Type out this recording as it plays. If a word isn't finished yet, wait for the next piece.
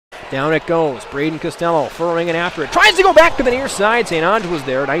Down it goes. Braden Costello furrowing it after it. Tries to go back to the near side. St. Ange was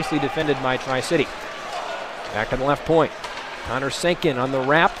there. Nicely defended by Tri-City. Back to the left point. Connor Senkin on the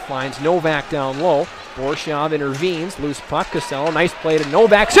wrap. Finds Novak down low. Borshov intervenes. Loose puck. Costello. Nice play to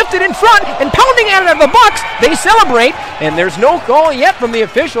Novak. Sifted in front and pounding at it at the Bucks. They celebrate. And there's no call yet from the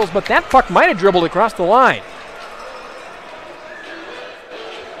officials, but that puck might have dribbled across the line.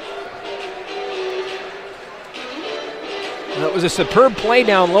 It was a superb play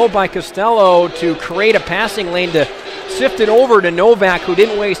down low by Costello to create a passing lane to sift it over to Novak, who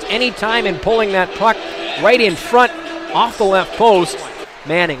didn't waste any time in pulling that puck right in front off the left post.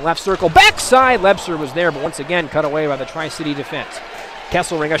 Manning, left circle, backside. Lebser was there, but once again cut away by the Tri-City defense.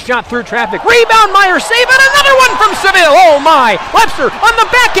 Kesselring, a shot through traffic. Rebound, Meyer, save it. Another one from Seville. Oh my. Lebser on the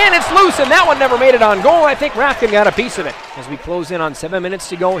backhand. It's loose, and that one never made it on goal. I think Rafkin got a piece of it. As we close in on 7 minutes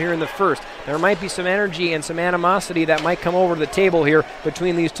to go here in the first, there might be some energy and some animosity that might come over to the table here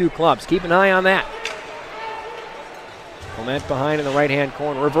between these two clubs. Keep an eye on that. Clement behind in the right-hand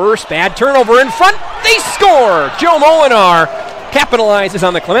corner. Reverse, bad turnover in front. They score. Joe Molinar capitalizes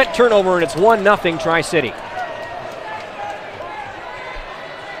on the Clement turnover, and it's 1-0 Tri-City.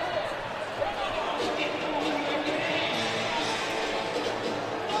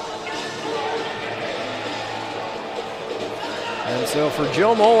 And so for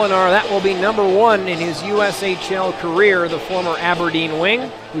Joe Molinar, that will be number 1 in his USHL career, the former Aberdeen wing,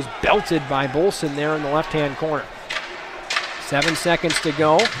 who's belted by Bolson there in the left-hand corner. 7 seconds to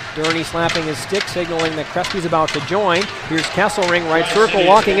go. Durney slapping his stick, signaling that Kresge's about to join. Here's Kesselring, right circle,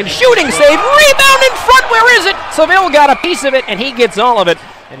 walking and shooting, save, rebound in front, where is it? Seville got a piece of it, and he gets all of it.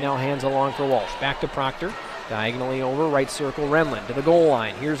 And now hands along for Walsh. Back to Proctor, diagonally over, right circle, Renlund to the goal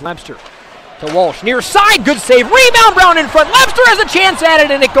line. Here's Lebster. To Walsh, near side, good save, rebound, Brown in front. Lebster has a chance at it,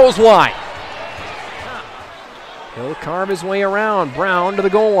 and it goes wide. He'll carve his way around. Brown to the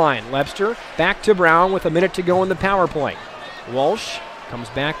goal line. Lebster back to Brown with a minute to go in the power play. Walsh comes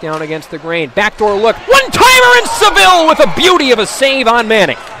back down against the grain. Backdoor look, one-timer in Seville with a beauty of a save on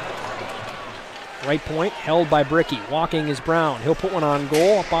Manning. Right point held by Bricky. Walking is Brown. He'll put one on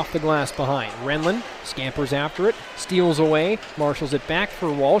goal up off the glass behind. Renlund scampers after it, steals away, marshals it back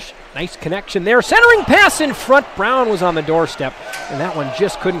for Walsh. Nice connection there. Centering pass in front. Brown was on the doorstep, and that one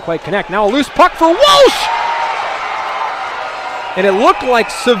just couldn't quite connect. Now a loose puck for Walsh! And it looked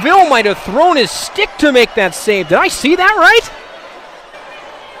like Seville might have thrown his stick to make that save. Did I see that right?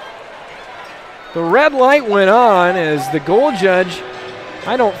 The red light went on as the goal judge,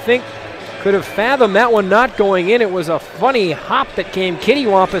 I don't think, could have fathomed that one not going in. It was a funny hop that came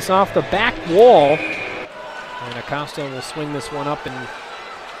kittywampus off the back wall. And Acosta will swing this one up in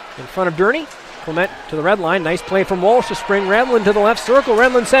front of Durney. Clement to the red line. Nice play from Walsh to spring Renlund to the left circle.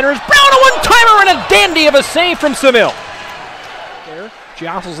 Renlund centers. Brown, a one-timer and a dandy of a save from Seville. There,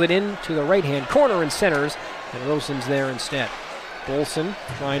 jostles it into the right-hand corner and centers, and Rosen's there instead. Bolson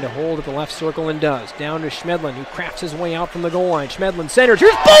trying to hold at the left circle and does. Down to Schmedlin, who crafts his way out from the goal line. Schmedlin centers.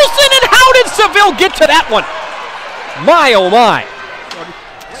 Here's Bolson, and how did Seville get to that one? My, oh my.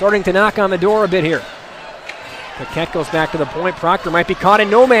 Starting to knock on the door a bit here. Paquette goes back to the point. Proctor might be caught in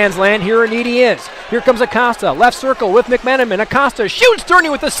no man's land. Here indeed he is. Here comes Acosta. Left circle with McMenamin. Acosta shoots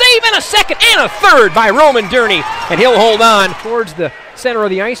Durney with a save and a second and a third by Roman Durney. And he'll hold on towards the center of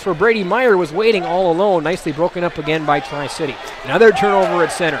the ice for Brady Meyer, was waiting all alone. Nicely broken up again by Tri-City. Another turnover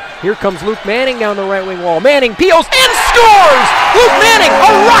at center. Here comes Luke Manning down the right wing wall. Manning peels and scores! Luke Manning,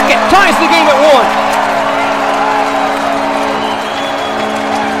 a rocket, ties the game at 1.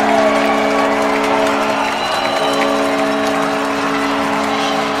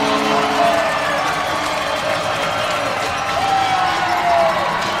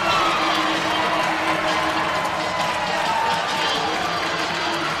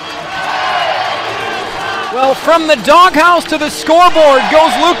 Well, from the doghouse to the scoreboard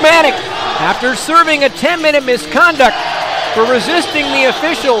goes Luke Manning. After serving a 10-minute misconduct for resisting the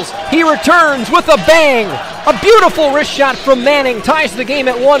officials, he returns with a bang. A beautiful wrist shot from Manning ties the game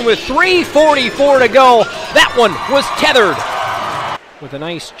at 1 with 3:44 to go. That one was tethered. With a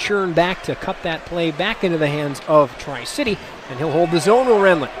nice churn back to cut that play back into the hands of Tri-City, and he'll hold the zone with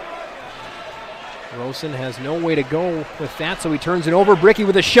Renlund. Rosen has no way to go with that, so he turns it over. Bricky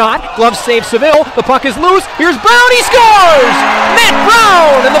with a shot. Glove save Seville. The puck is loose. Here's Brown. He scores! Matt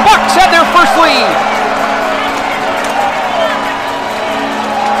Brown, and the Bucks have their first lead.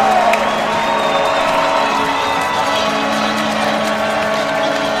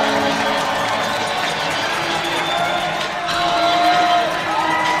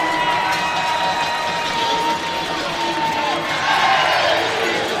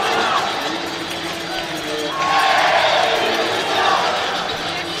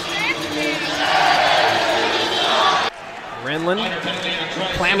 Renlund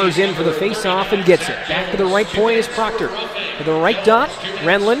clambers in for the face-off and gets it. Back to the right point is Proctor. To the right dot,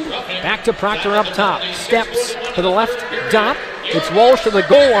 Renlund. Back to Proctor up top. Steps to the left dot. It's Walsh to the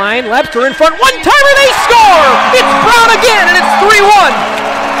goal line. Lebster in front. One-timer, they score! It's Brown again, and it's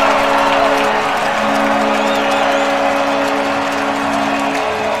 3-1.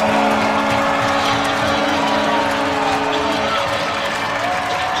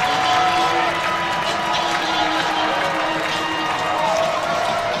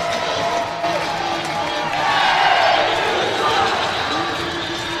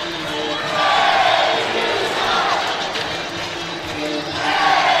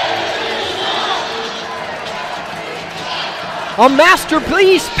 A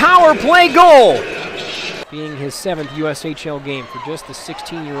masterpiece power play goal, being his 7th USHL game for just the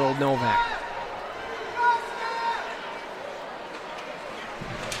 16-year-old Novak.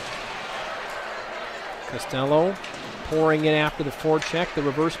 Costello pouring it after the forecheck. The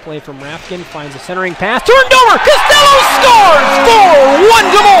reverse play from Rafkin finds a centering pass. Turned over. Costello scores!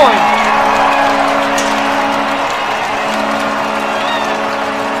 4-1 Des Moines.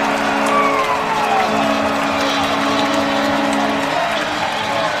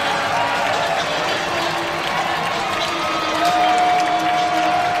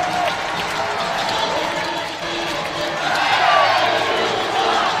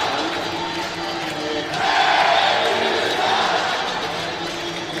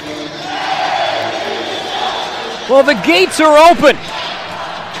 Well, the gates are open.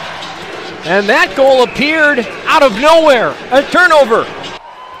 And that goal appeared out of nowhere. A turnover.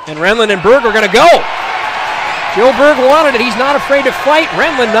 And Renlund and Berg are going to go. Joe Berg wanted it. He's not afraid to fight.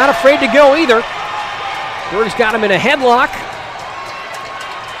 Renlund not afraid to go either. Berg's got him in a headlock.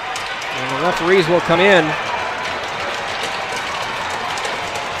 And the referees will come in.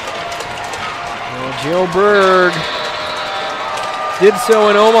 Well, Joe Berg did so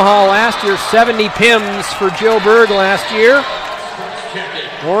in Omaha last year. 70 PIMs for Joe Berg last year.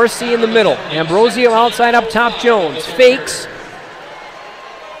 Morrissey in the middle. Ambrosio outside up top. Jones fakes.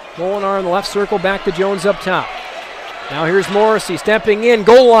 Molinar in the left circle. Back to Jones up top. Now here's Morrissey stepping in.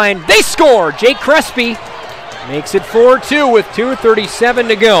 Goal line. They score. Jake Crespi makes it 4-2 with 2:37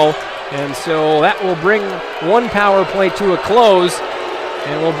 to go. And so that will bring one power play to a close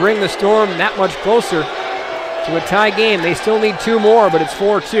and will bring the Storm that much closer to a tie game. They still need 2 more, but it's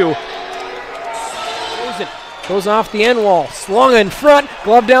 4-2. Goes off the end wall. Slung in front.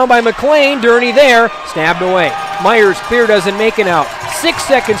 Glove down by McLean. Durney there. Stabbed away. Myers clear, doesn't make it out. 6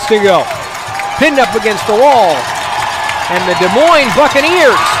 seconds to go. Pinned up against the wall. And the Des Moines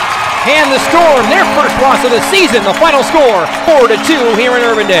Buccaneers hand the Storm their first loss of the season. The final score, 4-2 here in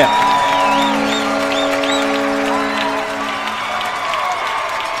Urbandale.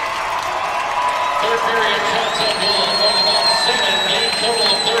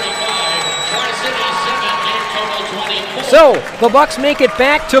 So, the Bucs make it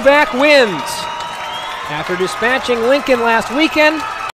back-to-back wins. After dispatching Lincoln last weekend,